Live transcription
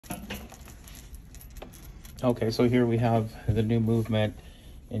Okay, so here we have the new movement,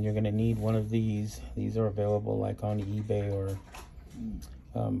 and you're going to need one of these. These are available like on eBay or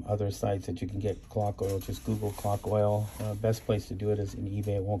other sites that you can get clock oil. Just Google clock oil. Best place to do it is in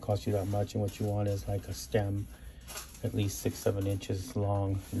eBay. It won't cost you that much, and what you want is like a stem at least 6-7 inches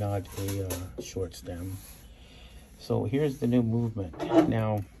long, not a short stem. So here's the new movement.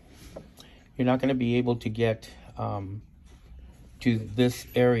 Now you're not going to be able to get to this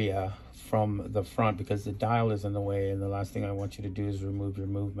area from the front because the dial is in the way, and the last thing I want you to do is remove your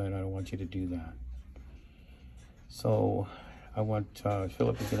movement. I don't want you to do that. So I want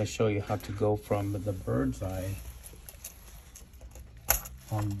Philip is going to show you how to go from the bird's eye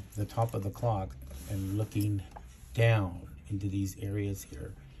on the top of the clock and looking down into these areas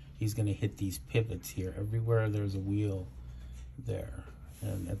here. He's going to hit these pivots here. Everywhere there's a wheel there.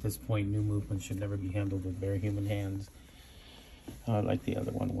 And at this point, new movement should never be handled with bare human hands like the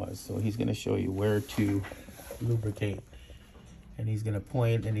other one was. So he's going to show you where to lubricate. And he's going to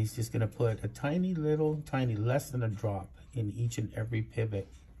point, and he's just going to put a tiny, less than a drop in each and every pivot.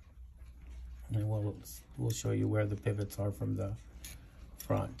 And we'll show you where the pivots are from the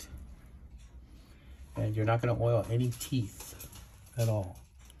front. And you're not going to oil any teeth at all.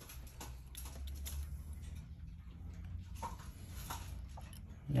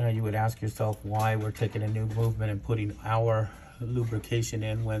 Now you would ask yourself why we're taking a new movement and putting our lubrication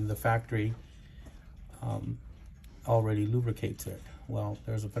in when the factory already lubricates it. Well,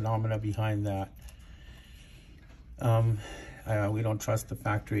 there's a phenomena behind that. We don't trust the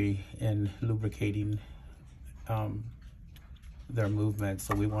factory in lubricating their movement,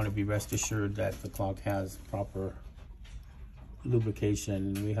 so we want to be rest assured that the clock has proper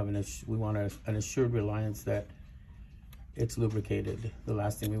lubrication. We want an assured reliance that it's lubricated. The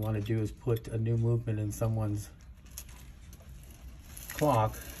last thing we want to do is put a new movement in someone's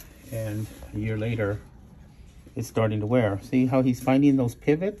clock and a year later it's starting to wear. See how he's finding those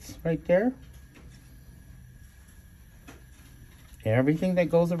pivots right there? Everything that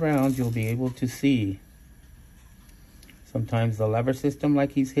goes around you'll be able to see. Sometimes the lever system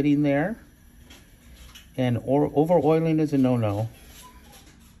like he's hitting there. And over oiling is a no-no.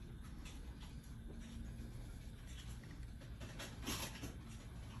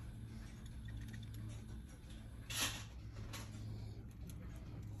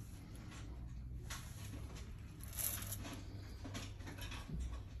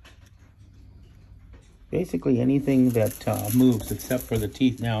 Basically anything that moves except for the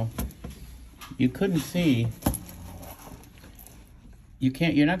teeth. Now, you couldn't see,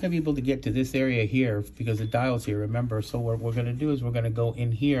 you're not going to be able to get to this area here because the dial's here, remember? So what we're going to do is we're going to go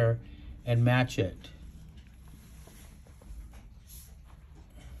in here and match it.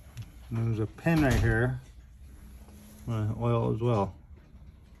 There's a pin right here, oil as well.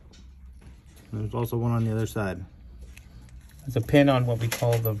 There's also one on the other side. There's a pin on what we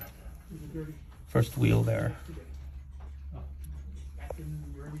call the first wheel there.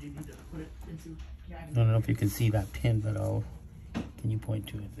 I don't know if you can see that pin, but can you point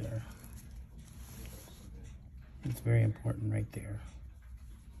to it there? It's very important right there.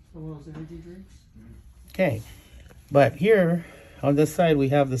 Okay, but here on this side we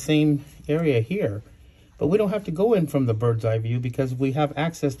have the same area here, but we don't have to go in from the bird's eye view because we have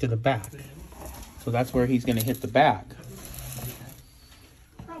access to the back. So that's where he's going to hit the back.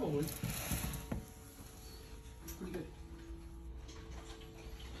 Probably. Pretty good.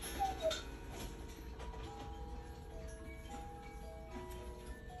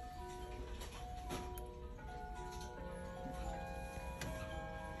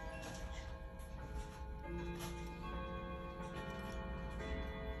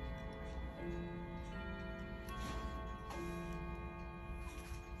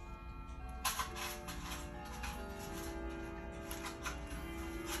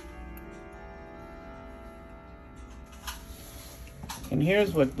 And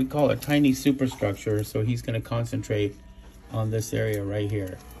here's what we call a tiny superstructure. So he's going to concentrate on this area right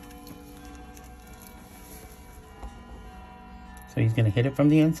here. So he's going to hit it from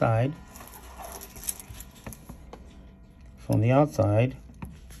the inside, from the outside,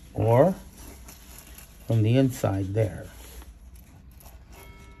 or from the inside there.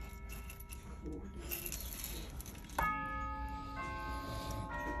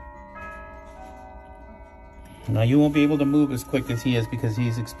 Now you won't be able to move as quick as he is because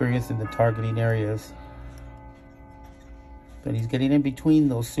he's experienced in the targeting areas. But he's getting in between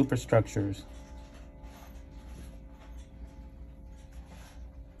those superstructures.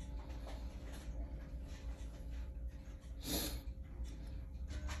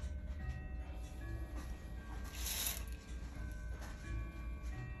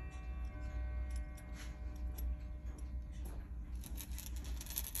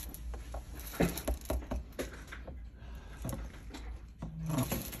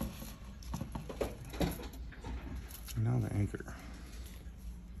 speaker.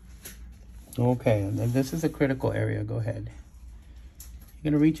 Okay, and then this is a critical area. Go ahead.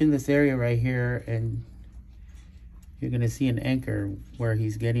 You're gonna reach in this area right here, and you're gonna see an anchor where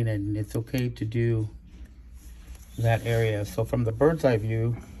he's getting it, and it's okay to do that area. So from the bird's eye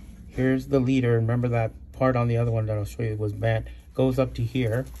view, here's the leader. Remember that part on the other one that I'll show you was bent, goes up to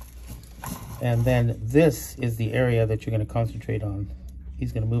here. And then this is the area that you're gonna concentrate on.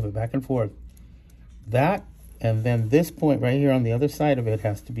 He's gonna move it back and forth. That, and then this point right here on the other side of it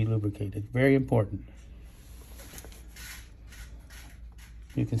has to be lubricated. Very important.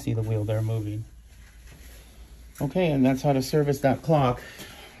 You can see the wheel there moving. Okay, and that's how to service that clock.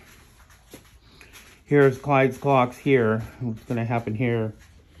 Here's Clyde's clocks here. What's gonna happen here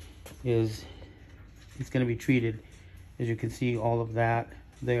is it's gonna be treated. As you can see, all of that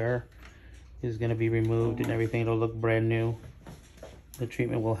there is gonna be removed and everything. It'll look brand new. The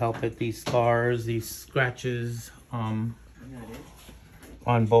treatment will help it. These scars, these scratches on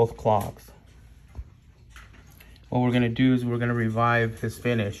both clocks. What we're gonna do is we're gonna revive his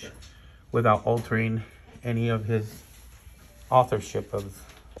finish without altering any of his authorship of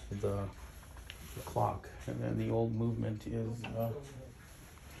the clock. And then the old movement is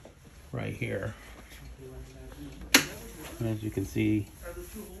right here. And as you can see,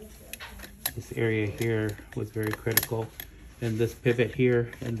 this area here was very critical. And this pivot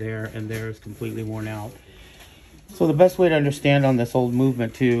here and there is completely worn out. So the best way to understand on this old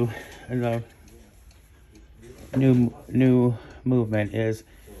movement too, and the new movement is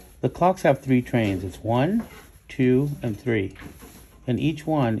the clocks have 3 trains. It's 1, 2, and 3. And each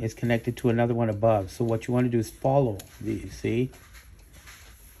one is connected to another one above. So what you want to do is follow these, see?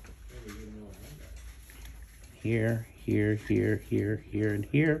 Here, here, here, here, here, and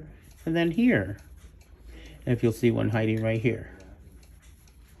here, and then here. And if you'll see one hiding right here.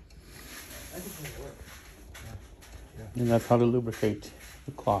 And that's how to lubricate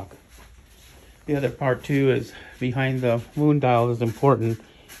the clock. The other part too is behind the moon dial is important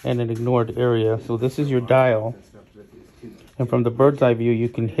and an ignored area. So this is your dial. And from the bird's eye view, you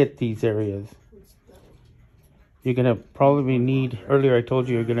can hit these areas. You're gonna probably need, earlier I told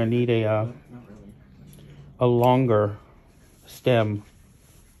you you're gonna need a longer stem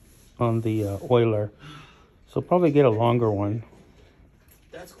on the oiler. So probably get a longer one.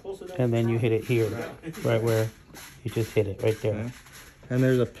 And then you hit it here, right where you just hit it, right there. Okay. And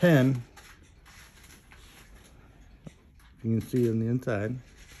there's a pin. You can see on the inside.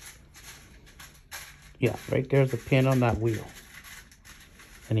 Yeah, right there's a pin on that wheel.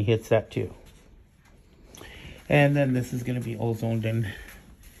 And he hits that too. And then this is gonna be ozoned and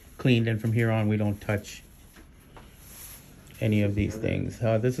cleaned, and from here on we don't touch any of these things.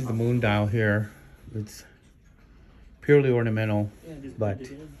 This is the moon dial here. It's purely ornamental, but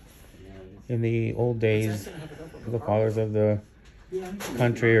in the old days, the fathers of the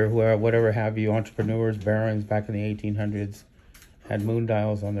country or whoever, whatever have you, entrepreneurs, barons back in the 1800s had moon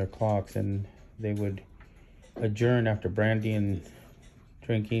dials on their clocks, and they would adjourn after brandy and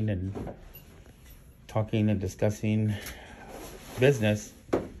drinking and talking and discussing business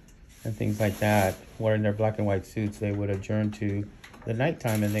and things like that. Wearing their black and white suits, they would adjourn to the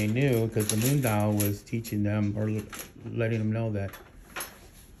nighttime, and they knew because the moon dial was teaching them or letting them know that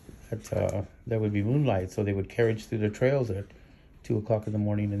there would be moonlight, so they would carriage through the trails at 2 o'clock in the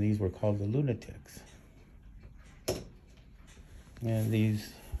morning, and these were called the lunatics. And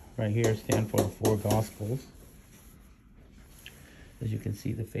these right here stand for the 4 Gospels. As you can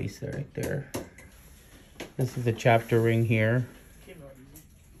see the face there, right there. This is the chapter ring here.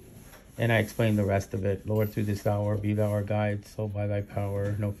 And I explained the rest of it. Lord, through this hour, be thou our guide, so by thy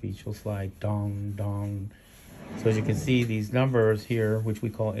power, no feet shall slide. Dong, dong. So as you can see, these numbers here, which we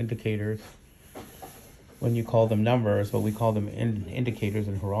call indicators, when you call them numbers, but we call them indicators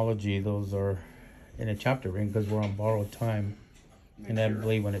in horology, those are in a chapter ring because we're on borrowed time.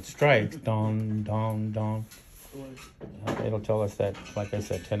 Inevitably, when it strikes, dong, dong, dong, it'll tell us that, like I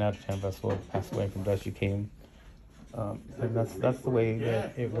said, 10 out of 10 vessels passed away from dust you came. And that's the way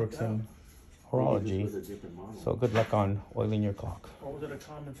that it works in horology. So good luck on oiling your clock. Or was it a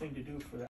common thing to do for that?